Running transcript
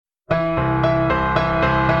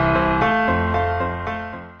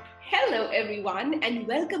everyone, and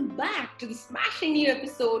welcome back to the smashing new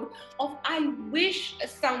episode of I Wish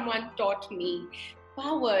Someone Taught Me,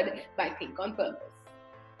 powered by Think on Purpose.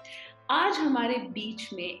 आज हमारे बीच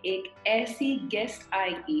में एक ऐसी guest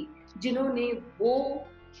आएगी जिन्होंने वो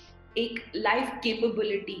एक लाइफ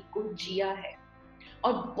कैपेबिलिटी को जिया है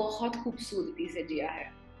और बहुत खूबसूरती से जिया है।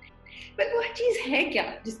 पर वो चीज है क्या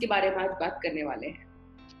जिसके बारे में आज बात करने वाले हैं?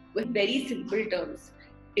 With very simple terms,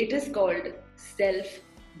 it is called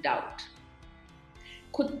self-doubt.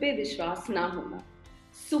 खुद पे विश्वास ना होना।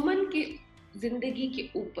 सुमन की जिंदगी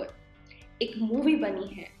के ऊपर एक मूवी बनी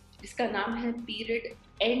है जिसका नाम है पीरियड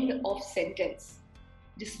एंड ऑफ सेंटेंस,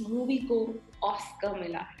 जिस मूवी को ऑस्कर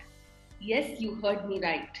मिला है। Yes, you heard me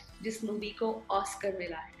right, जिस मूवी को ऑस्कर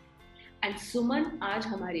मिला है। एंड सुमन आज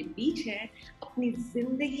हमारे बीच है अपनी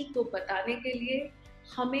जिंदगी को बताने के लिए,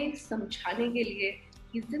 हमें समझाने के लिए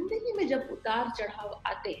कि जिंदगी में जब उतार चढ़ाव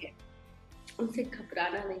आते हैं उनसे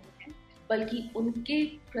घबराना नहीं है, बल्कि उनके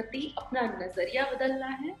प्रति अपना नजरिया बदलना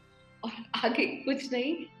है और आगे कुछ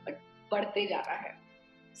नहीं बट बढ़ते जाना है।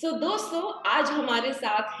 सो दोस्तों, आज हमारे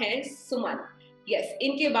साथ है सुमन। यस,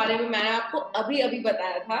 इनके बारे में मैंने आपको अभी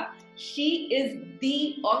बताया था। She is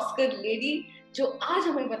the Oscar lady, जो आज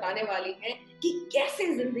हमें बताने वाली है कि कैसे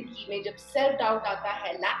जिंदगी में जब सेल्फ डाउट आता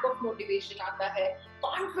है, लैक ऑफ मोटिवेशन आता है,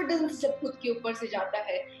 कॉन्फिडेंस जब खुद के ऊपर से जाता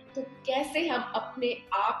है, तो कैसे हम अपने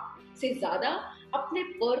आप से ज्यादा अपने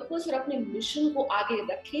पर्पस और अपने मिशन को आगे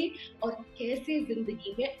रखें और कैसे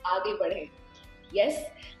जिंदगी में आगे बढ़ें। यस,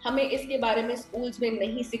 हमें इसके बारे में स्कूल्स में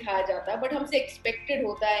नहीं सिखाया जाता, बट हमसे एक्सपेक्टेड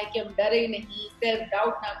होता है कि हम डरे नहीं, सेल्फ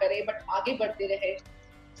डाउट ना करें, बट आगे बढ़ते रहे।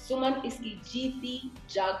 सुमन इसकी जीती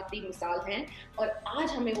जागती मिसाल हैं और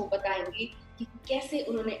आज हमें वो बताएंगी कि कैसे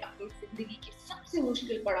उन्होंने अपनी जिंदगी के सबसे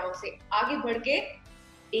मुश्किल पड़ाव से आगे बढ़ के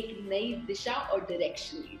एक नई दिशा और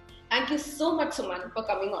direction Lee. Thank you so much Suman for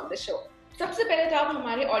coming on the show. सबसे पहले तो आप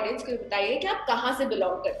हमारे ऑडियंस को बताइए कि आप कहाँ से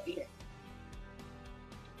बिलोंग करती हैं?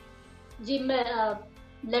 जी, मैं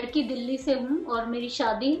लड़की दिल्ली से हूँ और मेरी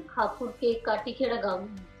शादी हापुड़ के काटीखेड़ा गांव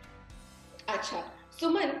में। अच्छा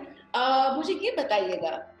सुमन, मुझे ये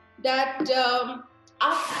बताइएगा दैट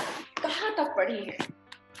आप कहाँ तक पढ़ी हैं?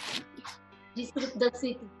 जी, सिर्फ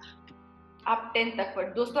 10वीं तक। आप 10th तक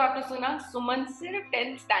पढ़ी। दोस्तों, आपने सुना, सुमन सिर्फ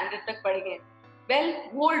 10th स्टैंडर्ड तक पढ़ी है। वेल,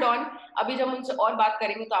 होल्ड ऑन, अभी जब उनसे और बात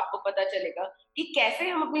करेंगे तो आपको पता चलेगा कि कैसे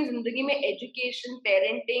हम अपनी जिंदगी में एजुकेशन,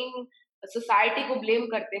 पेरेंटिंग, सोसाइटी को ब्लेम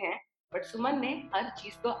करते हैं, बट सुमन ने हर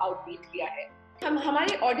चीज को आउटबीट किया है। हम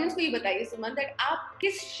हमारे ऑडियंस को ये बताइए सुमन, दैट आप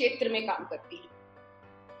किस क्षेत्र में काम करती हैं?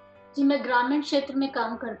 जी, मैं ग्रामीण क्षेत्र में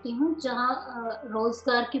काम करती हूँ, जहाँ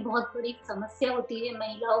रोजगार की बहुत बड़ी समस्या होती है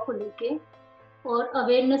महिलाओं को लेके, और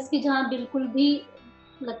अवेयरनेस की जहाँ बिल्कुल भी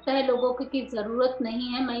लगता है लोगों को कि जरूरत नहीं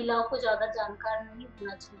है, महिलाओं को ज्यादा जानकार नहीं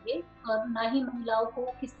होना चाहिए, और ना ही महिलाओं को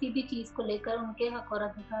किसी भी चीज को लेकर, उनके हक और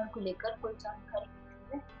अधिकार को लेकर कोई जानकारी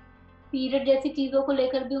होती है। पीरियड जैसी चीजों को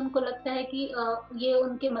लेकर भी उनको लगता है कि ये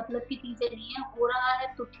उनके मतलब की चीजें नहीं है, हो रहा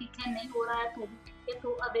है तो ठीक है, नहीं हो रहा है तो भी ठीक है।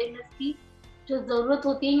 तो अवेयरनेस की जो जरूरत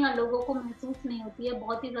होती है यहाँ लोगों को महसूस नहीं होती है।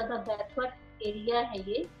 बहुत ही ज्यादा बैकवर्ड एरिया है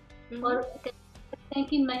ये, और कहते हैं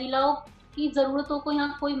कि महिलाओं की जरूरतों को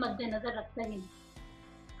यहाँ कोई मद्देनजर रखता ही नहीं।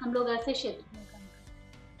 हम लोग ऐसे क्षेत्र में काम करते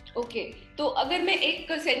हैं। ओके, तो अगर मैं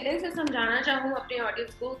एक सेंटेंस से समझाना चाहूँ अपने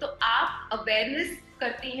ऑडियंस को, तो आप अवेयरनेस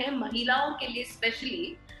करती हैं महिलाओं के लिए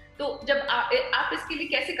स्पेशली। तो जब आप इसके लिए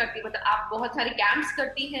कैसे करती हैं? मतलब आप बहुत सारे कैंप्स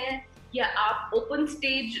करती हैं, या आप ओपन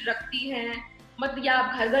स्टेज रखती हैं, मतलब या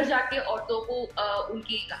आप घर घर जाके औरतों को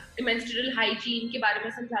उनकी मेंस्ट्रुअल हाइजीन के बारे में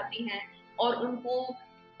समझाती हैं और उनको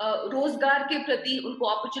रोजगार के प्रति उनको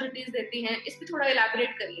अपॉर्चुनिटीज देती हैं? इस पे थोड़ा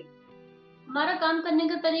इलैबोरेट करिए। हमारा काम करने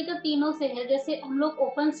का तरीका तीनों से है। जैसे हम लोग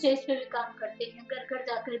ओपन स्टेज पे भी काम करते हैं, घर घर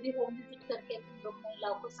जाकर भी होम विजिट करके हम लोग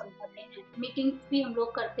महिलाओं को समझाते हैं, मीटिंग्स भी हम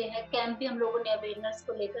लोग करते हैं, कैंप भी हम लोगों ने अवेयरनेस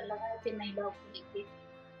को लेकर लगाए थे महिलाओं को लेके,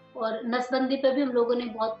 और नसबंदी पे भी हम लोगों ने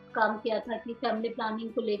बहुत काम किया था कि फैमिली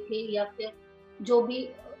प्लानिंग को लेके या फिर जो भी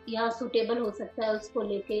यहाँ सुटेबल हो सकता है उसको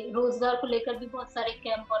लेके। रोजगार को लेकर भी बहुत सारे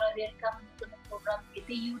कैंप और अवेयर का हम लोगों ने प्रोग्राम किए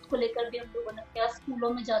थे। यूथ को लेकर भी हम लोगों ने किया, स्कूलों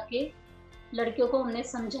में जाके लड़कियों को हमने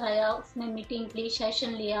समझाया, उसमें मीटिंग ली,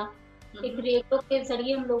 सेशन लिया। एक रेडियो के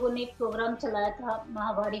जरिए हम लोगों ने एक प्रोग्राम चलाया था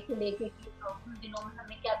महावारी को लेके कि उन दिनों में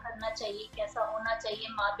हमें क्या करना चाहिए, कैसा होना चाहिए,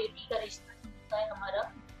 माँ बेटी का रिश्ता होता है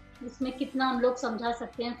हमारा, उसमें कितना हम लोग समझा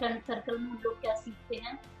सकते हैं, फ्रेंड सर्कल में हम लोग क्या सीखते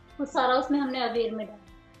हैं, वो सारा उसमें हमने अवेयर में डाला।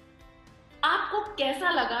 आपको कैसा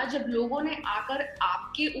लगा जब लोगों ने आकर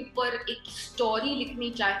आपके ऊपर एक स्टोरी लिखनी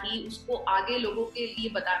चाहिए, उसको आगे लोगों के लिए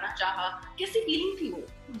बताना चाहा? कैसी फीलिंग थी वो?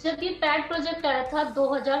 जब ये पैड प्रोजेक्ट आया था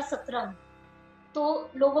 2017 में,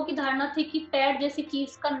 तो लोगों की धारणा थी कि पैड जैसी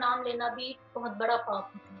चीज का नाम लेना भी बहुत बड़ा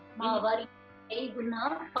पाप होता है। महावारी कई गुना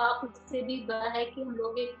पाप उससे भी बड़ा है कि हम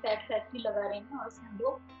लोग एक पैट फैक्ट्री लगा रहे हैं और उसमें हम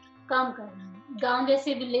लोग काम कर रहे हैं। गाँव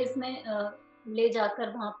जैसे विलेज में ले जाकर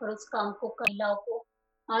वहाँ पर उस काम को महिलाओं को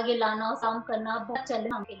आगे लाना और काम करना बहुत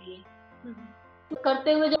चैलेंज के लिए। तो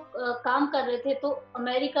करते हुए जब काम कर रहे थे तो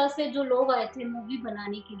अमेरिका से जो लोग आए थे मूवी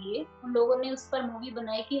बनाने के लिए, उन लोगों ने उस पर मूवी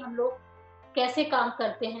बनाई कि हम लोग कैसे काम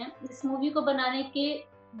करते हैं। इस मूवी को बनाने के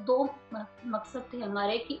 2 मकसद थे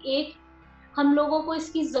हमारे कि एक, हम लोगों को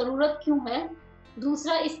इसकी ज़रूरत क्यों है?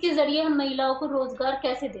 दूसरा, इसके ज़रिए हम महिलाओं को रोज़गार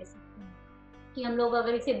कैसे दे सकते हैं? कि हम लोग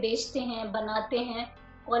अगर इसे बेचते हैं, बनाते हैं,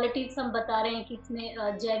 क्वालिटीज़ हम बता रहे हैं कि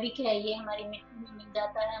इसमें जैविक है, ये हमारी मिट्टी में मिल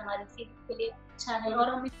जाता है, हमारी सेहत के लिए अच्छा है और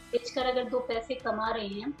हम इसे बेचकर अगर 2 पैसे कमा रहे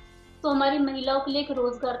हैं, तो हमारी महिलाओं के लिए एक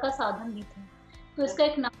रोज़गार का साधन भी था। तो इसका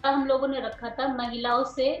एक नारा हम लोगों ने रखा था, महिलाओं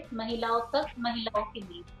से महिलाओं तक, महिलाओं के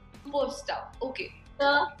लिए। ओके।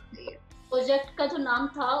 प्रोजेक्ट का जो नाम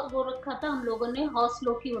था वो रखा था हम लोगों ने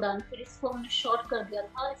हौसलों की उड़ान, फिर इसको हमने शॉर्ट कर दिया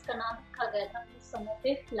था, इसका नाम रखा गया था उस समय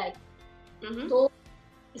पे फ्लाइट। तो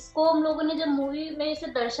इसको हम लोगों ने जब मूवी में इसे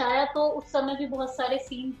दर्शाया तो उस समय भी बहुत सारे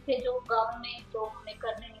सीन थे जो गाँव में लोग हमें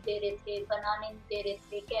करने नहीं दे रहे थे, बनाने नहीं दे रहे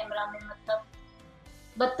थे, कैमरा में मतलब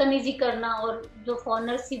बदतमीजी करना, और जो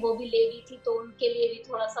फॉरनर्स थी वो भी लेडी थी तो उनके लिए भी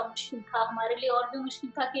थोड़ा सा मुश्किल था, हमारे लिए और भी मुश्किल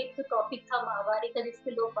था कि एक तो टॉपिक था माहवारी का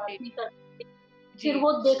जिसपे लोग बात नहीं करते थे। फिर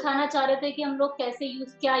वो दिखाना चाह रहे थे कि हम लोग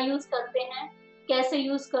क्या यूज करते हैं, कैसे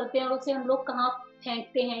यूज करते हैं और उसे हम लोग कहाँ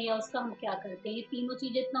फेंकते हैं या उसका हम क्या करते हैं। ये तीनों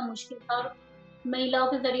चीजें इतना मुश्किल था और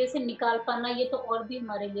महिलाओं के जरिए से निकाल पाना ये तो और भी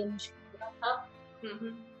हमारे लिए मुश्किल हो रहा था।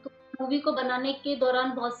 तो मूवी को बनाने के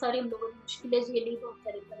दौरान बहुत सारी हम लोगों ने मुश्किलें झेली, बहुत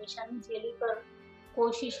सारी परेशानी झेली, पर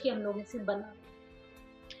कोशिश की हम लोग इसे बना।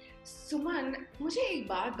 सुमन, मुझे एक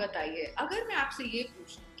बात बताइए, अगर मैं आपसे ये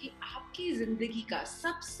पूछूं कि आपकी जिंदगी का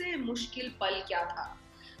सबसे मुश्किल पल क्या था,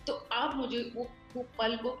 तो आप मुझे वो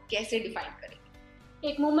पल को कैसे डिफाइन करेंगे?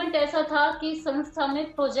 एक मोमेंट ऐसा था कि संस्था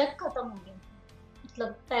में प्रोजेक्ट खत्म हो गया,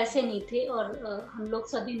 मतलब पैसे नहीं थे और हम लोग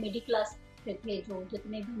सभी मिडिल क्लास पे थे, जो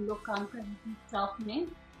जितने भी हम लोग काम कर रहे थे स्टाफ में।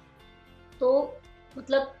 तो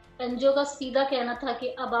मतलब एनजीओ का सीधा कहना था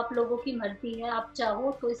कि अब आप लोगों की मर्जी है, आप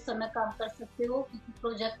चाहो तो इस समय काम कर सकते हो क्योंकि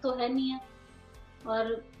प्रोजेक्ट तो है नहीं है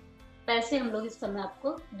और पैसे हम लोग इस समय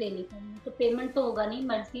आपको दे नहीं पाएंगे, तो पेमेंट तो होगा नहीं,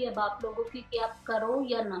 मर्जी अब आप लोगों की कि आप करो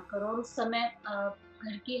या ना करो। और उस समय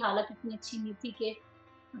घर की हालत इतनी अच्छी नहीं थी कि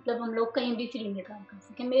मतलब हम लोग कहीं भी फ्री में काम कर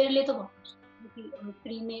सके। मेरे लिए तो बहुत मुश्किल, क्योंकि हम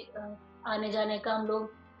फ्री में आने जाने का हम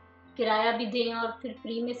लोग किराया भी दें और फिर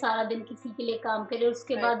फ्री में सारा दिन किसी के लिए काम करें,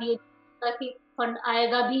 उसके बाद ये कि फंड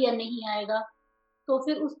आएगा भी या नहीं आएगा। तो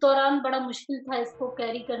फिर उस दौरान बड़ा मुश्किल था इसको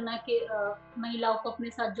कैरी करना कि महिलाओं को अपने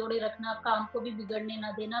साथ जोड़े रखना, काम को भी बिगड़ने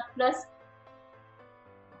ना देना, प्लस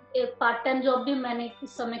एक पार्ट टाइम जॉब भी मैंने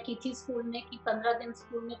उस समय की थी स्कूल में कि 15 दिन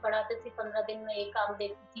स्कूल में पढ़ाते थे, 15 दिन में एक काम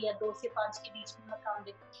देखती थी या 2 से 5 के बीच में मैं काम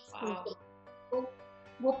देखती थी स्कूल के। तो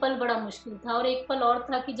वो पल बड़ा मुश्किल था। और एक पल और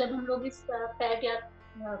था कि जब हम लोग इस पैड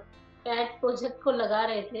प्रोजेक्ट को लगा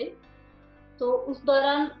रहे थे तो उस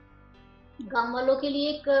दौरान गाँव वालों के लिए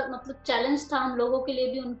एक मतलब चैलेंज था, हम लोगों के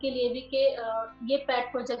लिए भी उनके लिए भी कि ये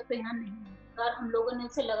पैड प्रोजेक्ट तो यहाँ नहीं है। और हम लोगों ने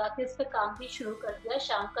उसे लगा के इस पे काम भी शुरू कर दिया।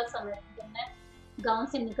 शाम का समय था जब मैं गाँव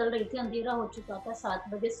से निकल रही थी, अंधेरा हो चुका था 7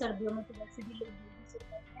 बजे, सर्दियों में तो वैसे भी लोग जल्दी सो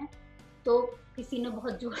जाते हैं। तो किसी ने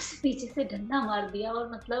बहुत जोर से पीछे से डंडा मार दिया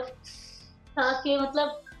और मतलब था कि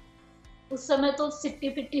मतलब उस समय तो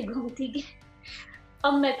सिट्टी-पिट्टी घूमती कि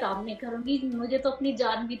अब मैं काम नहीं करूँगी, मुझे तो अपनी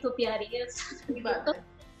जान भी तो प्यारी है। तो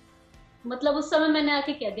मतलब उस समय मैंने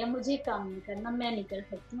आके कह दिया मुझे काम नहीं करना, मैं नहीं कर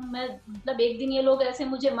सकती हूँ। मैं मतलब एक दिन ये लोग ऐसे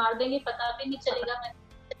मुझे मार देंगे, पता भी नहीं चलेगा मैं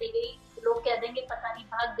चली गई, लोग कह देंगे पता नहीं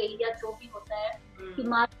भाग गई या जो भी होता है, कि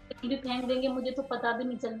मार भी फेंक देंगे, मुझे तो पता भी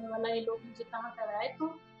नहीं चलने वाला ये लोग मुझे कहाँ कराए, तो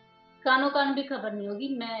कानो कान भी खबर नहीं होगी,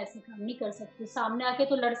 मैं ऐसे काम नहीं कर सकती। सामने आके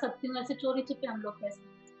तो लड़ सकती हूँ, ऐसे चोरी छिपे हम लोग कैसे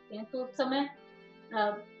कर सकते हैं। तो उस समय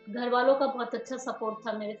घर वालों का बहुत अच्छा सपोर्ट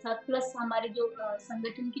था मेरे साथ, प्लस हमारी जो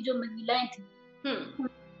संगठन की जो महिलाएं थी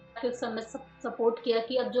उस समय सपोर्ट किया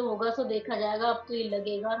कि अब जो होगा सो देखा जाएगा, अब तो ये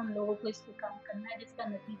लगेगा और हम लोगों को इस पे काम करना है, जिसका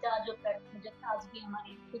नतीजा आज जो प्रोजेक्ट आज भी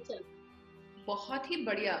हमारे यहाँ पे चल रहा है। बहुत ही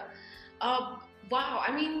बढ़िया। वाह,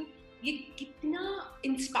 आई मीन ये कितना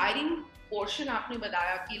इंस्पायरिंग पोर्शन आपने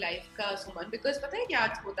बताया आपकी लाइफ का सुमन, बिकॉज पता है क्या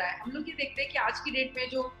आज होता है, हम लोग ये देखते हैं कि आज की डेट में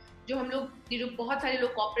जो हम लोग जो बहुत सारे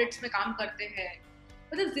लोग कॉर्पोरेट्स में काम करते हैं,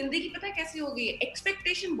 मतलब जिंदगी पता है कैसी हो गई है,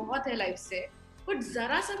 एक्सपेक्टेशन बहुत है लाइफ से, बट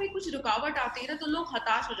जरा सा भी कुछ रुकावट आती है ना तो लोग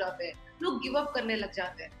हताश हो जाते हैं, लोग गिव अप करने लग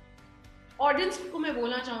जाते हैं। ऑडियंस को मैं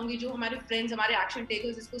बोलना चाहूंगी, जो हमारे फ्रेंड्स, हमारे एक्शन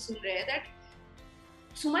टेकर्स इसको सुन रहे हैं, दैट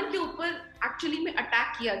सुमन के ऊपर एक्चुअली में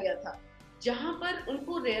अटैक किया गया था, जहां पर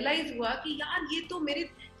उनको रियलाइज हुआ कि यार ये तो मेरे,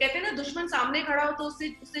 कहते हैं ना दुश्मन सामने खड़ा हो तो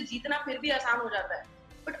उससे जीतना फिर भी आसान हो जाता है,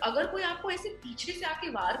 बट अगर कोई आपको ऐसे पीछे से आके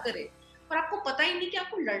वार करे और आपको पता ही नहीं कि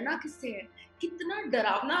आपको लड़ना किससे है। कितना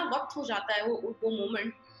डरावना वक्त हो जाता है वो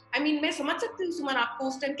मोमेंट। आई मीन मैं समझ सकती हूँ सुमन, आपको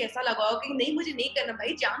उस टाइम कैसा लगा होगा कि नहीं मुझे नहीं करना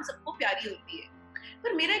भाई, जान सबको प्यारी होती है।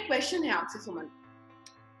 पर मेरा एक क्वेश्चन है आपसे सुमन,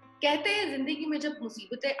 कहते हैं जिंदगी में जब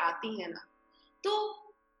मुसीबतें आती हैं ना, तो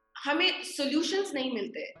हमें सॉल्यूशंस नहीं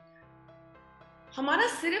मिलते, हमारा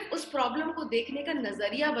सिर्फ उस प्रॉब्लम को देखने का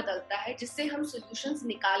नजरिया बदलता है जिससे हम सॉल्यूशंस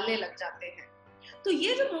निकालने लग जाते हैं। तो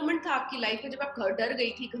ये जो मोमेंट था आपकी लाइफ में जब आप डर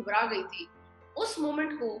गई थी, घबरा गई थी, उस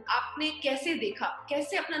मोमेंट को आपने कैसे देखा,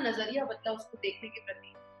 कैसे अपना नजरिया बदला उसको देखने के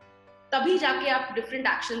प्रति, तभी जाके आप डिफरेंट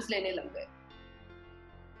एक्शंस लेने लग गए?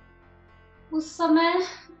 उस समय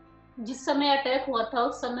जिस समय अटैक हुआ था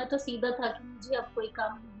उस समय तो सीधा था कि मुझे अब कोई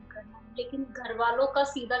काम नहीं करना है, लेकिन घर वालों का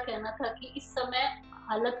सीधा कहना था कि इस समय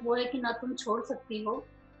हालत वो है कि ना तुम छोड़ सकती हो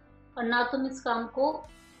और ना तुम इस काम को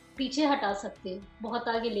पीछे हटा सकते हो। बहुत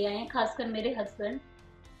आगे ले आए हैं, खासकर मेरे हस्बैंड,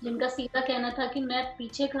 जिनका सीधा कहना था कि मैं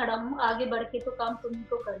पीछे खड़ा हूँ, आगे बढ़ के तो काम तुम्ही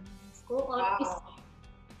को करना है इसको। और इस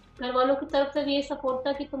घर वालों की तरफ से भी ये सपोर्ट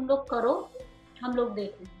था कि तुम लोग करो, हम लोग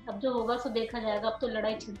देख लेंगे, अब जो होगा सो देखा जाएगा, अब तो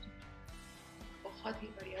लड़ाई छिड़ चुकी। बहुत ही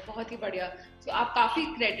बढ़िया, बहुत ही बढ़िया। तो आप काफी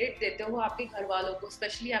क्रेडिट देते हो आपके घर वालों को,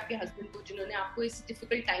 स्पेशली आपके हस्बैंड को, जिन्होंने आपको इस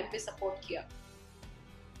डिफिकल्ट टाइम पे सपोर्ट किया।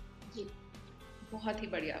 जी, बहुत ही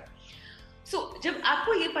बढ़िया। जब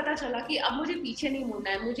आपको ये पता चला कि अब मुझे पीछे नहीं मुड़ना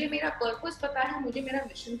है, मुझे मेरा पर्पस पता है, मुझे मेरा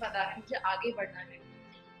मिशन पता है, मुझे आगे बढ़ना है,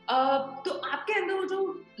 तो आपके अंदर वो जो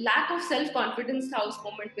लैक ऑफ सेल्फ कॉन्फिडेंस था उस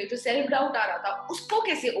मोमेंट पे, जो सेल्फ डाउट आ रहा था, उसको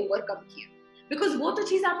कैसे ओवरकम किया? बिकॉज वो तो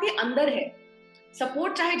चीज आपके अंदर है,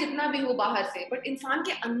 सपोर्ट चाहे जितना भी हो बाहर से, बट इंसान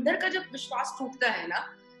के अंदर का जब विश्वास टूटता है ना,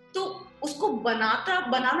 तो उसको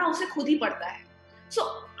बनाना उसे खुद ही पड़ता है। So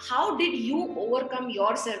how did you overcome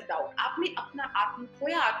your self doubt? आपने अपना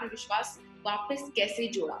खोया आत्मविश्वास वापस कैसे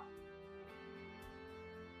जोड़ा?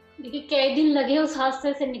 देखिए कई दिन लगे उस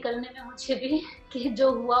हादसे से निकलने में मुझे भी, कि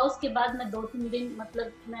जो हुआ उसके बाद मैं 2-3 दिन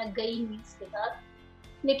मतलब मैं गई नहीं उसके बाद।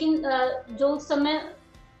 लेकिन जो उस समय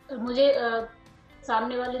मुझे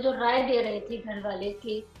सामने वाले जो राय दे रहे थे घर वाले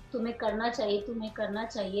कि तुम्हें करना चाहिए, तुम्हें करना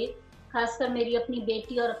चाहिए, खासकर मेरी अपनी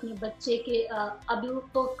बेटी और अपने बच्चे के, अभी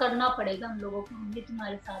तो करना पड़ेगा हम लोगों को, हम भी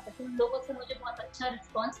तुम्हारे साथ है, तो उन लोगों से मुझे बहुत अच्छा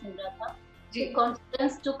रिस्पॉन्स मिल रहा था।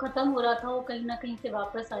 कॉन्फिडेंस जो खत्म हो रहा था वो कहीं ना कहीं से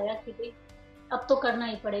वापस आया कि भाई अब तो करना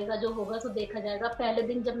ही पड़ेगा, जो होगा तो देखा जाएगा। पहले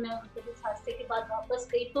दिन जब मैं मतलब इस हादसे के बाद वापस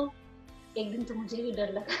गई तो एक दिन तो मुझे भी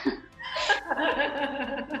डर लगा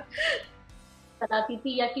चलाती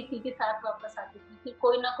थी या किसी के साथ वापस आती थी, फिर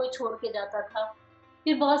कोई ना कोई छोड़ के जाता था।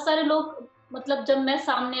 फिर बहुत सारे लोग, मतलब जब मैं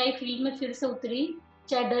सामने आई फील्ड में फिर से उतरी,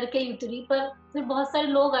 चाहे डर के ही उतरी, पर फिर बहुत सारे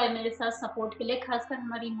लोग आए मेरे साथ सपोर्ट के लिए, खासकर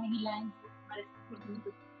हमारी महिलाएं जो हमारे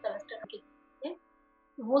सेमेस्टर के थे,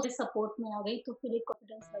 वो सपोर्ट में आ गई, तो फिर एक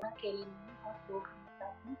कॉन्फिडेंस लगा, अकेली नहीं, बहुत लोग हमारे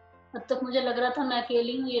साथ हैं। अब तक मुझे लग रहा था मैं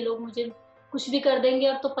अकेली हूँ, ये लोग मुझे कुछ भी कर देंगे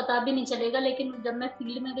और तो पता भी नहीं चलेगा, लेकिन जब मैं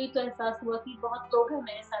फील्ड में गई तो एहसास हुआ कि बहुत लोग हैं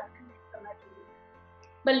मेरे साथ,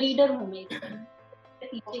 मैं लीडर हूँ, मैं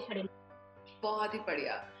पीछे खड़े। बहुत ही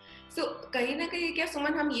बढ़िया। कहीं ना कहीं क्या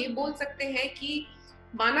सुमन, हम ये बोल सकते हैं कि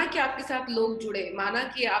माना कि आपके साथ लोग जुड़े, माना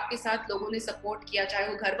कि आपके साथ लोगों ने सपोर्ट किया, चाहे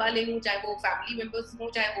वो घर वाले हों, चाहे वो फैमिली मेंबर्स हों,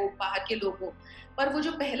 चाहे वो बाहर के लोग हों, पर वो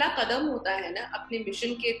जो पहला कदम होता है ना अपने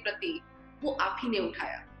मिशन के प्रति, वो आप ही ने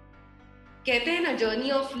उठाया। कहते हैं ना,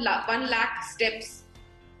 जर्नी ऑफ 1 लाख स्टेप्स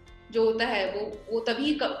जो होता है वो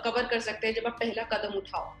तभी कवर कर सकते हैं जब आप पहला कदम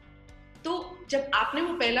उठाओ। तो जब आपने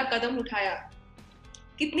वो पहला कदम उठाया,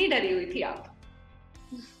 कितनी डरी हुई थी आप?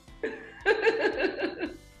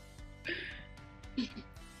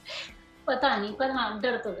 पता नहीं, पर हाँ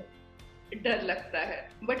डर लगता है।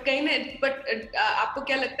 बट आपको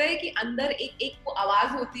क्या लगता है कि अंदर एक वो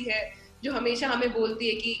आवाज होती है जो हमेशा हमें बोलती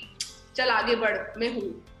है कि चल आगे बढ़, मैं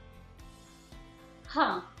हूँ?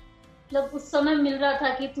 हाँ, मतलब उस समय मिल रहा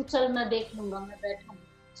था कि तू चल मैं देख लूंगा, मैं बैठा हूँ,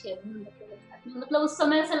 मतलब उस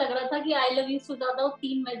समय ऐसा लग रहा था कि आई लव यू से ज्यादा वो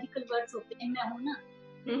 3 मैजिकल वर्ड्स होते हैं, मैं हूँ ना,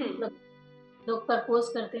 मतलब लोग प्रपोज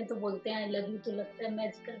करते हैं तो बोलते हैं आई लव यू, तो लगता है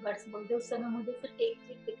मैजिकल वर्ड्स बोलते हैं। उस समय मुझे सिर्फ एक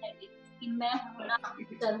चीज दिखाई दी कि मैं हूँ ना,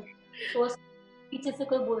 चल। तो पीछे से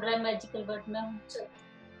कोई बोल रहा है मैजिकल वर्ड, मैं हूँ, चल।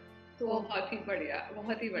 तो बहुत ही बढ़िया,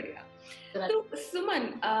 बहुत ही बढ़िया। तो सुमन,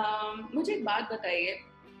 मुझे एक बात बताइए,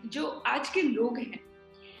 जो आज के लोग हैं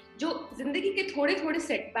जो जिंदगी के थोड़े थोड़े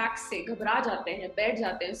सेटबैक्स से घबरा जाते हैं, बैठ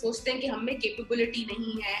जाते हैं, सोचते हैं कि हम में कैपेबिलिटी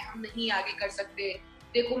नहीं है, हम नहीं आगे कर सकते,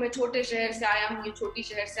 देखो मैं छोटे शहर से आया हूँ, ये छोटी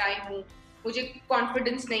शहर से आई हूँ, मुझे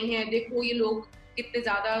कॉन्फिडेंस नहीं है, देखो ये लोग कितने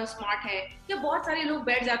ज्यादा स्मार्ट हैं, या बहुत सारे लोग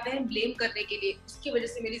बैठ जाते हैं ब्लेम करने के लिए, उसकी वजह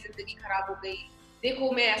से मेरी जिंदगी खराब हो गई,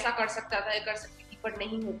 देखो मैं ऐसा कर सकता था, कर सकती थी, पर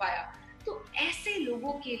नहीं हो पाया। तो ऐसे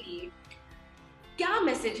लोगों के लिए क्या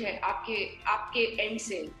मैसेज है आपके एंड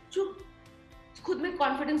से, जो खुद में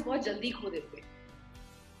कॉन्फिडेंस बहुत जल्दी खो देते?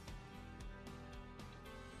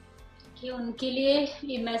 कि उनके लिए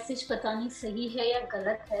ये मैसेज पता नहीं सही है या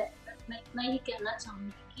गलत है। मैं इतना ही कहना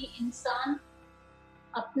चाहूंगी कि इंसान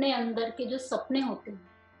अपने अंदर के जो सपने होते हैं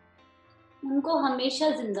उनको हमेशा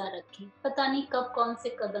जिंदा रखे। पता नहीं कब कौन से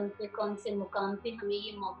कदम पे कौन से मुकाम पे हमें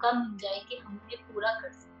ये मौका मिल जाए कि हम उन्हें पूरा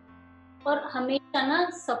कर सकें। और हमेशा ना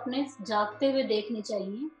सपने जागते हुए देखने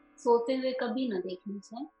चाहिए, सोते हुए कभी ना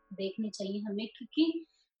देखने चाहिए हमें, क्योंकि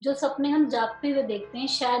जो सपने हम जागते हुए देखते हैं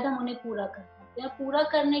शायद हम उन्हें पूरा कर पाते हैं। पूरा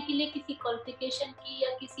करने के लिए किसी क्वालिफिकेशन की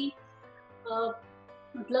या किसी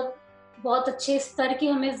मतलब बहुत अच्छे स्तर की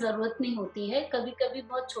हमें ज़रूरत नहीं होती है। कभी-कभी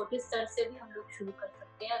बहुत छोटे स्तर से भी हम लोग शुरू कर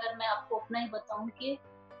सकते हैं। अगर मैं आपको अपना ही बताऊँ कि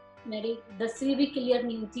मेरी 10वीं भी क्लियर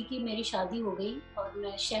नहीं हुई थी कि मेरी शादी हो गई और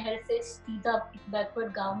मैं शहर से सीधा एक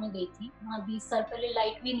बैकवर्ड गाँव में गई थी। वहाँ 20 साल पहले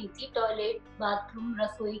लाइट भी नहीं थी, टॉयलेट, बाथरूम,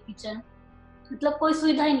 रसोई, किचन मतलब कोई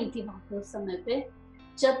सुविधा ही नहीं थी वहाँ पे उस समय पे।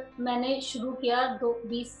 जब मैंने शुरू किया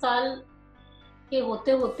 20 साल के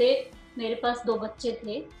होते-होते मेरे पास 2 बच्चे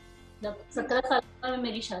थे। जब 17 साल की उम्र में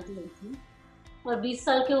मेरी शादी हुई थी और 20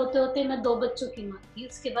 साल के होते-होते मैं 2 बच्चों की माँ थी।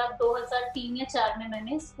 उसके बाद 2003 या 4 में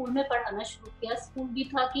मैंने स्कूल में पढ़ाना शुरू किया। स्कूल भी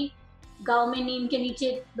था कि गाँव में नीम के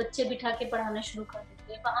नीचे बच्चे बिठा के पढ़ाना शुरू कर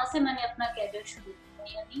देते हैं। वहाँ से मैंने अपना करियर शुरू किया।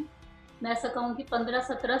 यानी मैं ऐसा कहूँ कि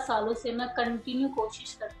 15-17 सालों से मैं कंटिन्यू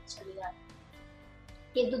कोशिश करती चली आ रही हूँ।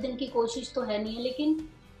 1-2 दिन की कोशिश तो है नहीं है, लेकिन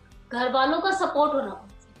घर वालों का सपोर्ट होना बहुत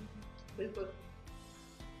ज़रूरी है। बिल्कुल।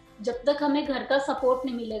 जब तक हमें घर का सपोर्ट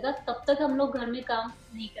नहीं मिलेगा तब तक हम लोग घर में काम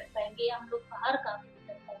नहीं कर पाएंगे या हम लोग बाहर काम नहीं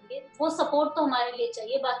कर पाएंगे। वो सपोर्ट तो हमारे लिए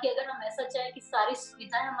चाहिए। बाकी अगर हम ऐसा चाहें कि सारी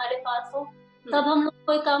सुविधाएं हमारे पास हो तब हम लोग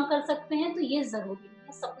कोई काम कर सकते हैं, तो ये जरूरी नहीं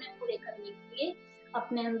है। सपने पूरे करने के लिए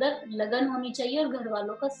अपने अंदर लगन होनी चाहिए और घर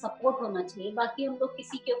वालों का सपोर्ट होना चाहिए। बाकी हम लोग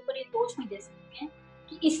किसी के ऊपर ये दोष नहीं दे सकते हैं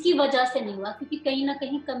कि इसकी वजह से नहीं हुआ, क्योंकि कहीं ना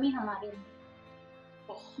कहीं कमी हमारे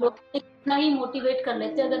अंदर। लोग इतना ही मोटिवेट कर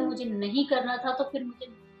लेते, अगर मुझे नहीं करना था तो फिर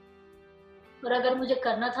मुझे, और अगर मुझे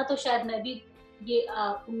करना था तो शायद मैं भी ये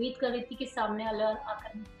उम्मीद कर रही थी कि सामने वाला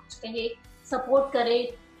आकर मुझे कुछ कहे, सपोर्ट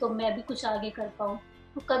करे, तो मैं भी कुछ आगे कर पाऊँ।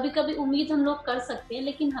 तो कभी कभी उम्मीद हम लोग कर सकते हैं,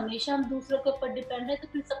 लेकिन हमेशा हम दूसरों के ऊपर डिपेंड है तो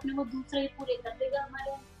फिर सपने वो दूसरा ही पूरे कर देगा,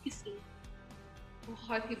 हमारे किस लिए।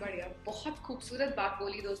 बहुत ही बढ़िया, बहुत खूबसूरत बात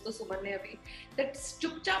बोली दोस्तों सुमन ने अभी। दैट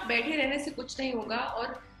चुपचाप बैठे रहने से कुछ नहीं होगा,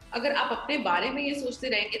 और अगर आप अपने बारे में ये सोचते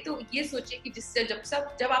रहेंगे तो ये सोचिए कि जिससे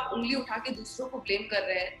जब आप उंगली उठा के दूसरों को ब्लेम कर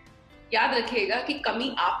रहे हैं, याद रखिएगा कि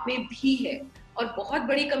कमी आप में भी है और बहुत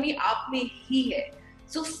बड़ी कमी आप में ही है।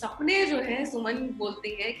 सो सपने जो है, सुमन बोलती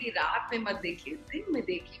है कि रात में मत देखिए, दिन में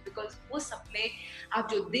देखिए, बिकॉज वो सपने आप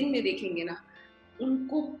जो दिन में देखेंगे ना,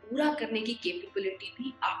 उनको पूरा करने की कैपेबिलिटी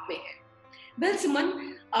भी आप में है। Well Suman,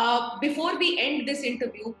 before we end this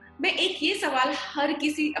interview, मैं एक ये सवाल हर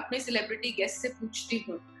किसी अपने सेलिब्रिटी गेस्ट से पूछती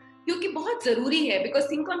हूँ, क्योंकि बहुत जरूरी है।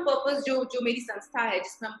 बिकॉज थिंक ऑन पर्पस जो जो मेरी संस्था है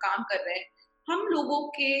जिसमें हम काम कर रहे हैं, हम लोगों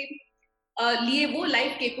के लिए वो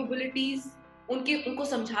लाइफ कैपेबिलिटीज उनको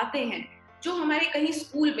समझाते हैं जो हमारे कहीं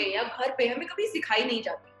स्कूल में या घर पे हमें कभी सिखाई नहीं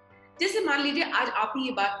जाती। जैसे मान लीजिए आज आप ही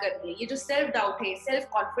ये बात कर रही है, ये जो सेल्फ डाउट है, सेल्फ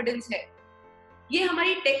कॉन्फिडेंस है, ये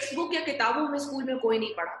हमारी टेक्स्ट बुक या किताबों में स्कूल में कोई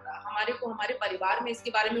नहीं पढ़ाता। हमारे परिवार में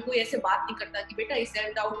इसके बारे में कोई ऐसे बात नहीं करता कि बेटा ये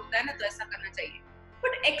सेल्फ डाउट होता है ना तो ऐसा करना चाहिए।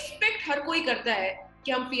 बट एक्सपेक्ट हर कोई करता है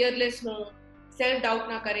कि हम फियरलेस हों, सेल्फ डाउट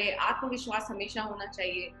ना करें, आत्मविश्वास हमेशा होना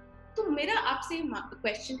चाहिए। तो मेरा आपसे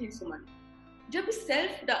क्वेश्चन है सुमन, जब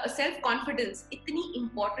सेल्फ कॉन्फिडेंस इतनी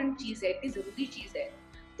इंपॉर्टेंट चीज है, इतनी जरूरी चीज है,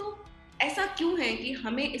 तो ऐसा क्यों है कि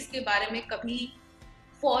हमें इसके बारे में कभी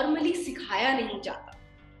फॉर्मली सिखाया नहीं जाता?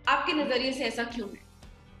 आपके नजरिए से ऐसा क्यों है?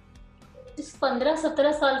 इस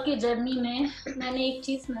 15-17 साल की जर्नी में मैंने एक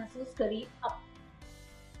चीज महसूस करी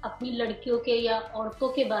अपनी लड़कियों के या औरतों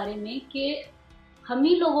के बारे में, कि हम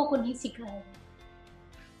ही लोगों को नहीं सिखाया है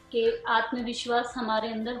कि आत्मविश्वास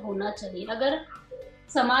हमारे अंदर होना चाहिए। अगर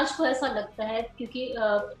समाज को ऐसा लगता है, क्योंकि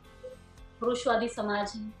पुरुषवादी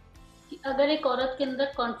समाज है, कि अगर एक औरत के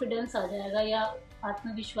अंदर कॉन्फिडेंस आ जाएगा या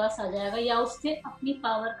आत्मविश्वास आ जाएगा या उससे अपनी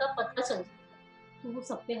पावर का पता चल जाएगा तो वो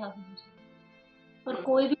सब पे हावी हो जाएगा। और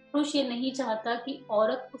कोई भी पुरुष ये नहीं चाहता कि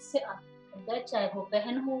औरत उससे आगे बढ़ जाए, चाहे वो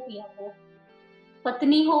बहन हो या वो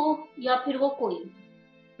पत्नी हो या फिर वो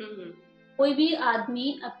कोई भी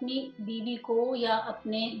आदमी अपनी बीवी को या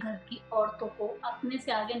अपने घर की औरतों को अपने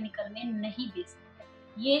से आगे निकलने नहीं दे सकता।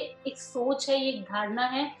 ये एक सोच है, ये एक धारणा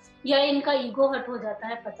है, या इनका ईगो हट हो जाता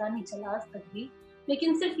है, पता नहीं चला आज तक भी।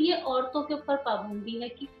 लेकिन सिर्फ ये औरतों के ऊपर पाबंदी है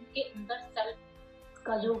कि उनके अंदर सेल्फ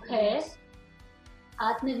का जो है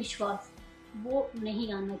आत्मविश्वास वो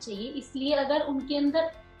नहीं आना चाहिए। इसलिए अगर उनके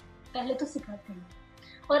अंदर पहले तो सिखाते हैं,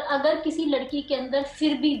 और अगर किसी लड़की के अंदर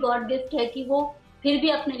फिर भी गॉड गिफ्ट है कि वो फिर भी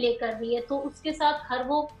अपने लिए कर रही है, तो उसके साथ हर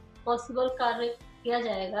वो पॉसिबल कार्य किया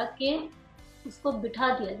जाएगा कि उसको बिठा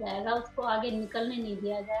दिया जाएगा, उसको आगे निकलने नहीं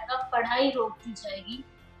दिया जाएगा, पढ़ाई रोक दी जाएगी,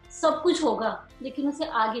 सब कुछ होगा, लेकिन उसे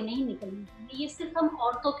आगे नहीं निकलने देंगे। ये सिर्फ हम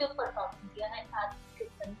औरतों के ऊपर टॉपिक दिया है आज के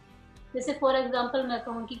समय। जैसे फॉर एग्जाम्पल मैं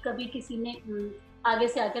कहूँ कि कभी किसी ने आगे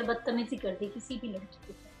से आकर बदतमीजी कर दी किसी भी लड़की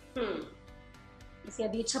के साथ, जैसे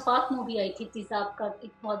अभी छपाक मूवी आई थी तेजाब का,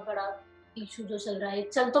 एक बहुत बड़ा इशू जो चल रहा है,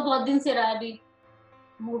 चल तो बहुत दिन से रहा है, अभी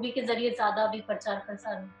मूवी के जरिए ज्यादा भी प्रचार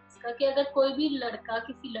प्रसार हो इसका, कि अगर कोई भी लड़का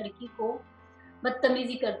किसी लड़की को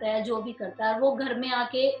बदतमीजी करता है, जो भी करता है, वो घर में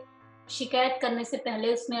आके शिकायत करने से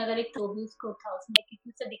पहले उसमें अगर एक जो भी उसको था उसमें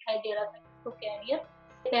किसी से दिखाई दे रहा था तो कैरियर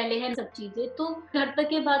पहले है, सब चीजें तो घर तक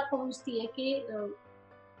ये बात पहुंचती है कि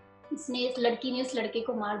इसने इस लड़की ने इस लड़के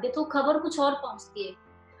को मार दिया, तो खबर कुछ और पहुंचती है।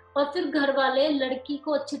 और फिर घर वाले लड़की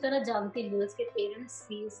को अच्छी तरह जानते हुए, उसके पेरेंट्स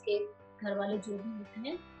भी, उसके घर वाले जो भी होते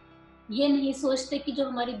हैं, ये नहीं सोचते कि जो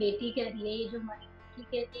हमारी बेटी कह रही है, ये जो हमारी लड़की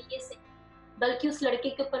कह रही है ये सही, बल्कि उस लड़के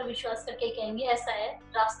के ऊपर विश्वास करके कहेंगे ऐसा है,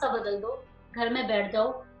 रास्ता बदल दो, घर में बैठ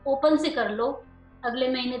जाओ, ओपन से कर लो, अगले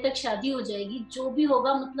महीने तक शादी हो जाएगी, जो भी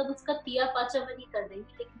होगा मतलब उसका तिया पाचा वही कर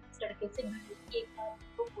देंगे, लेकिन उस लड़के से मिलने की एक बार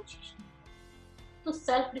तो कोशिश नहीं। तो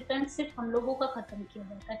सेल्फ डिफेंस सिर्फ हम लोगों का खत्म किया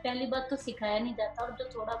जाता है, पहली बात तो सिखाया नहीं जाता, और जो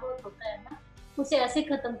थोड़ा बहुत होता है ना उसे ऐसे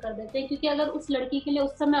खत्म कर देते हैं, क्योंकि अगर उस लड़की के लिए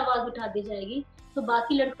उस समय आवाज उठा दी जाएगी तो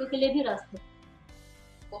बाकी लड़कों के लिए भी रास्ते,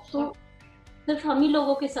 तो सिर्फ हम ही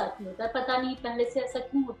लोगों के साथ ही होता है, पता नहीं पहले से ऐसा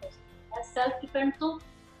क्यों होता है। सेल्फ डिफेंस तो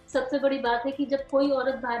सबसे बड़ी बात है कि जब कोई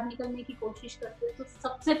औरत बाहर निकलने की कोशिश करती है तो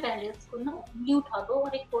सबसे पहले उसको ना उंगली उठा दो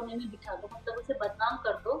और एक कोने में बिठा दो, मतलब उसे बदनाम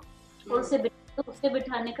कर दो और उसे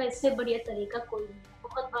बिठाने का इससे बढ़िया तरीका कोई नहीं है।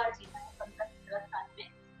 बहुत बार जीना है 15-17 साल में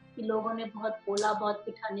कि लोगों ने बहुत बोला, बहुत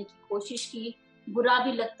बिठाने की कोशिश की, बुरा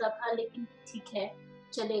भी लगता था, लेकिन ठीक है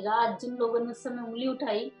चलेगा। आज जिन लोगों ने उस समय उंगली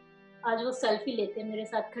उठाई आज वो सेल्फी लेते हैं मेरे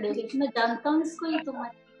साथ खड़े होकर, मैं जानता हूँ इसको, ये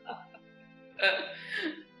तुम्हारी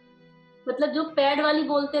मतलब जो पैड वाली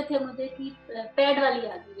बोलते थे मुझे कि पैड वाली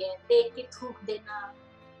आ गई है, देख के थूक देना।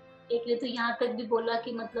 एक ने तो यहाँ तक भी बोला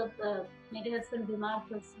कि मतलब मेरे हस्बैंड बीमार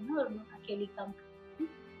थे उस समय और मैं अकेली काम करती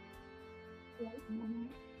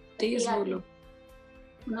थी,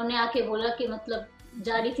 उन्होंने आके बोला कि मतलब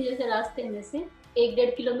जा रही थी जैसे रास्ते में से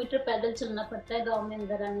 1-1.5 किलोमीटर पैदल चलना पड़ता है गांव में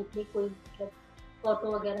अंदर आने के लिए, कोई मतलब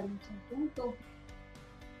ऑटो वगैरह नहीं चलते हैं, तो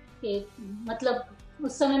मतलब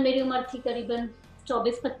उस समय मेरी उम्र थी करीबन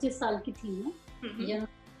 24-25 साल की थी मैं,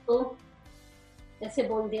 तो ऐसे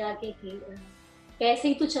बोल दिया कि पैसे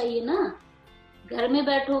ही तो चाहिए ना, घर में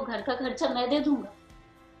बैठो, घर का खर्चा मैं दे दूंगा,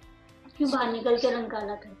 क्यों बाहर निकल के रंग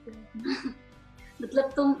काला करते हो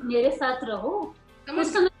मतलब तुम मेरे साथ रहो।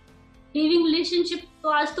 उस समय लिविंग रिलेशनशिप तो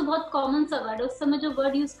आज तो बहुत कॉमन सा वर्ड है, उस समय जो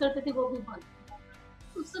वर्ड यूज करते थे वो भी बहुत,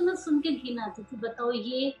 उस समय सुन के घिन आती थी, बताओ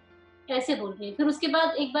ये ऐसे बोल रहे हैं। फिर उसके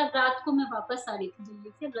बाद एक बार रात को मैं वापस आ रही थी दिल्ली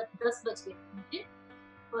से, 10 बज गए थे मुझे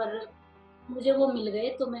और मुझे वो मिल गए,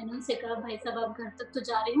 तो मैंने उनसे कहा भाई साहब आप घर तक तो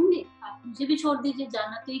जा रहे होंगे, आप मुझे भी छोड़ दीजिए,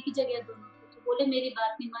 जाना तो एक ही जगह है दोनों को। तो बोले मेरी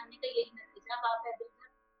बात नहीं मानने का यही नतीजा, आप पैदल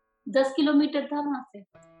 10 किलोमीटर था वहां से,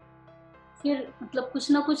 फिर मतलब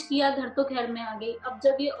कुछ ना कुछ किया, घर तो खैर में आ गई। अब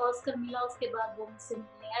जब ये ऑस्कर मिला उसके बाद वो मुझसे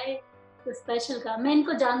मिलने आए तो स्पेशल कहा, मैं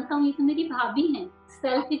इनको जानता हूँ, ये तो मेरी भाभी हैं,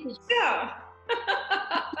 सेल्फी कुछ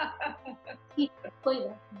कोई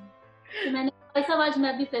बात नहीं। तो मैंने ऐसा आज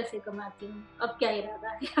मैं भी पैसे कमाती हूँ, अब क्या इरादा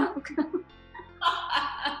है आपका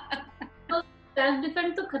तो सेल्फ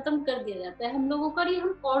डिफेंस तो खत्म कर दिया जाता है हम लोगों का, ये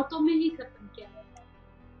हम औरतों में ही खत्म किया जाता है,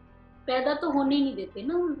 पैदा तो होने ही नहीं देते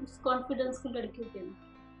ना उस कॉन्फिडेंस को लड़कियों के अंदर।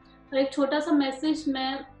 और एक छोटा सा मैसेज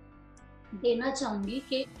मैं देना चाहूंगी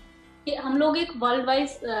कि हम लोग एक वर्ल्ड वाइड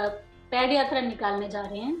पैड यात्रा निकालने जा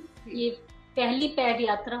रहे हैं, ये पहली पैड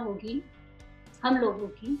यात्रा होगी हम लोगों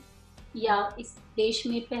की, या इस देश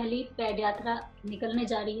में पहली पैड यात्रा निकलने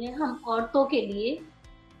जा रही है हम औरतों के लिए।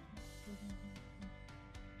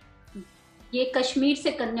 ये कश्मीर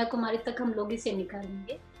से कन्याकुमारी तक हम लोग इसे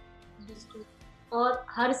निकालेंगे, और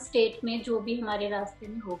हर स्टेट में जो भी हमारे रास्ते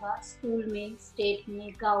में होगा, स्कूल में, स्टेट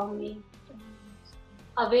में, गांव में,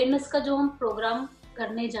 अवेयरनेस का जो हम प्रोग्राम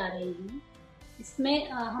करने जा रहे हैं, इसमें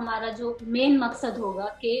हमारा जो मेन मकसद होगा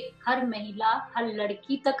कि हर महिला, हर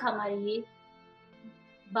लड़की तक हमारी ये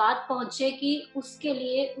बात पहुंचे कि उसके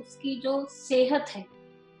लिए उसकी जो सेहत है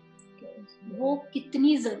वो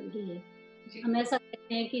कितनी जरूरी है। हम ऐसा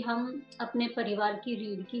कहते हैं कि हम अपने परिवार की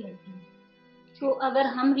रीढ़ की हड्डी हैं, तो अगर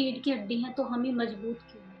हम रीढ़ की हड्डी हैं तो हम ही मजबूत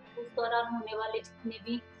क्यों हैं। उस दौरान होने वाले जितने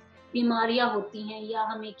भी बीमारियां होती हैं, या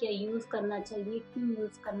हमें क्या यूज करना चाहिए, क्यों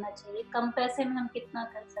यूज करना चाहिए, कम पैसे में हम कितना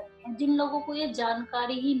कर सकते हैं, जिन लोगों को ये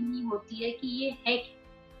जानकारी ही नहीं होती है कि ये है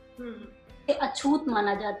कि अछूत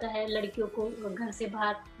माना जाता है, लड़कियों को घर से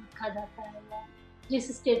बाहर रखा जाता है, या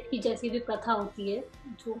जिस स्टेट की जैसी भी प्रथा होती है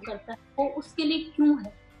जो करता है वो उसके लिए क्यों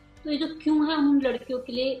है, तो ये जो क्यों है, हम उन लड़कियों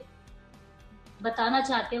के लिए बताना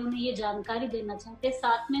चाहते हैं, उन्हें ये जानकारी देना चाहते हैं।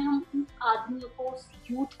 साथ में हम उन आदमियों को, उस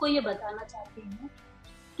यूथ को ये बताना चाहते हैं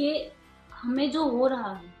कि हमें जो हो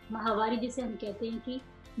रहा है, महामारी जिसे हम कहते हैं, कि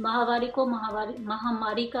महामारी को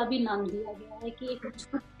महामारी का भी नाम दिया गया है कि एक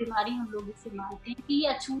अछूत बीमारी हम लोग इसे मानते हैं कि ये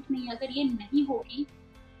अछूत नहीं है, अगर ये नहीं होगी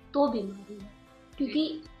तो बीमारी है।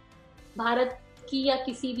 क्योंकि भारत की या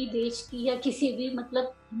किसी भी देश की या किसी भी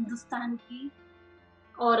मतलब हिंदुस्तान की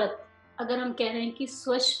औरत, अगर हम कह रहे हैं कि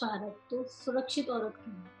स्वच्छ भारत, तो सुरक्षित औरत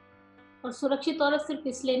क्यों है? और सुरक्षित औरत सिर्फ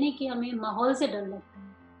इसलिए नहीं कि हमें माहौल से डर लगता है,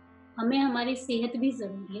 हमें हमारी सेहत भी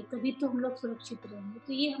जरूरी है, तभी तो हम लोग सुरक्षित रहेंगे।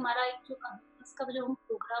 तो ये हमारा एक जो अवेयरनेस का जो हम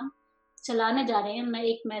प्रोग्राम चलाने जा रहे हैं, मैं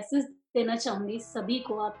एक मैसेज देना चाहूंगी सभी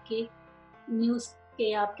को, आपके न्यूज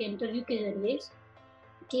के, आपके इंटरव्यू के जरिए,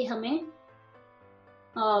 कि हमें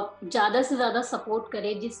ज़्यादा से ज़्यादा सपोर्ट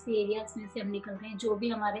करें जिस भी एरियाज में से हम निकल रहे हैं। जो भी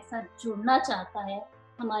हमारे साथ जुड़ना चाहता है,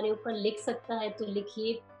 हमारे ऊपर लिख सकता है तो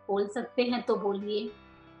लिखिए, बोल सकते हैं तो बोलिए।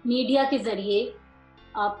 मीडिया के ज़रिए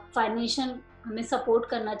आप फाइनेंशियल हमें सपोर्ट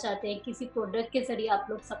करना चाहते हैं, किसी प्रोडक्ट के ज़रिए आप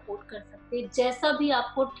लोग सपोर्ट कर सकते हैं। जैसा भी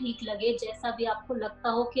आपको ठीक लगे, जैसा भी आपको लगता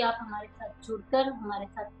हो कि आप हमारे साथ जुड़कर हमारे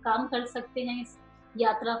साथ काम कर सकते हैं इस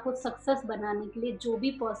यात्रा को सक्सेस बनाने के लिए, जो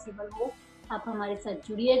भी पॉसिबल हो, आप हमारे साथ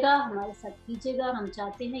जुड़िएगा, हमारे साथ कीजिएगा। हम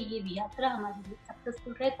चाहते हैं ये यात्रा हमारे लिए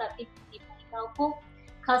सक्सेसफुल रहे, ताकि हमारी महिलाओं को,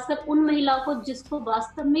 खासकर उन महिलाओं को जिसको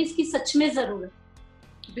वास्तव में इसकी सच में जरूरत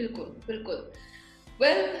है। बिल्कुल बिल्कुल।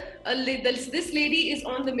 Well, this lady is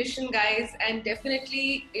on the mission, guys, and definitely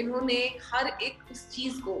इन्होंने हर एक उस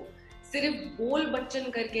चीज को सिर्फ बोल बच्चन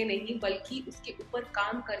करके नहीं, बल्कि उसके ऊपर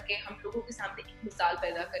काम करके हम लोगों के सामने एक मिसाल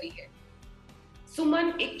पैदा करी है।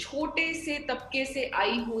 सुमन एक छोटे से तबके से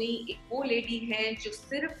आई हुई एक वो लेडी है जो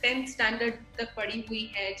सिर्फ 10th स्टैंडर्ड तक पढ़ी हुई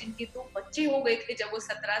है, जिनके 2 बच्चे हो गए थे जब वो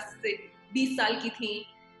 17 से 20 साल की थी।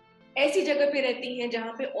 ऐसी जगह पे रहती हैं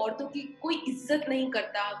जहाँ पे औरतों की कोई इज्जत नहीं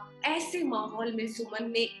करता। ऐसे माहौल में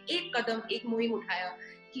सुमन ने एक कदम, एक मुहिम उठाया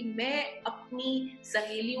कि मैं अपनी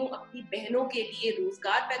सहेलियों, अपनी बहनों के लिए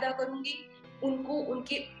रोजगार पैदा करूंगी, उनको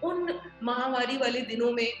उनके उन महामारी वाले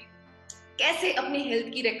दिनों में कैसे अपनी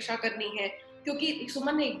हेल्थ की रक्षा करनी है। क्योंकि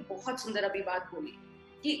सुमन ने एक बहुत सुंदर अभी बात बोली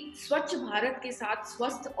कि स्वच्छ भारत के साथ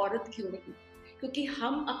स्वस्थ औरत क्यों नहीं, क्योंकि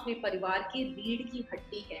हम अपने परिवार की रीढ़ की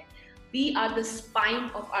हड्डी है। We are the spine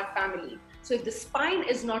of our family. So if the spine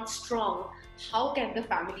is not strong, how can the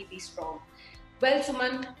family be strong? Well,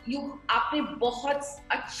 Suman, आपने बहुत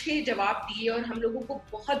अच्छे जवाब दिए और हम लोगों को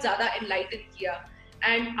बहुत ज्यादा एनलाइटन किया,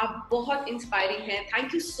 एंड आप बहुत इंस्पायरिंग हैं।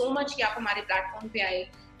 थैंक यू सो मच कि आप हमारे प्लेटफॉर्म पे आए।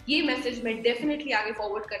 ये मैसेज मैं डेफिनेटली आगे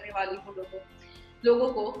फॉरवर्ड करने वाली हूँ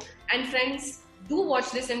लोगों को। And friends, do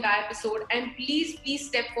watch this entire episode and please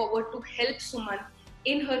step forward to help Suman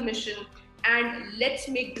in her mission, and let's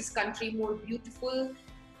make this country more beautiful,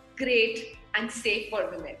 great and safe for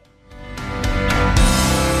women.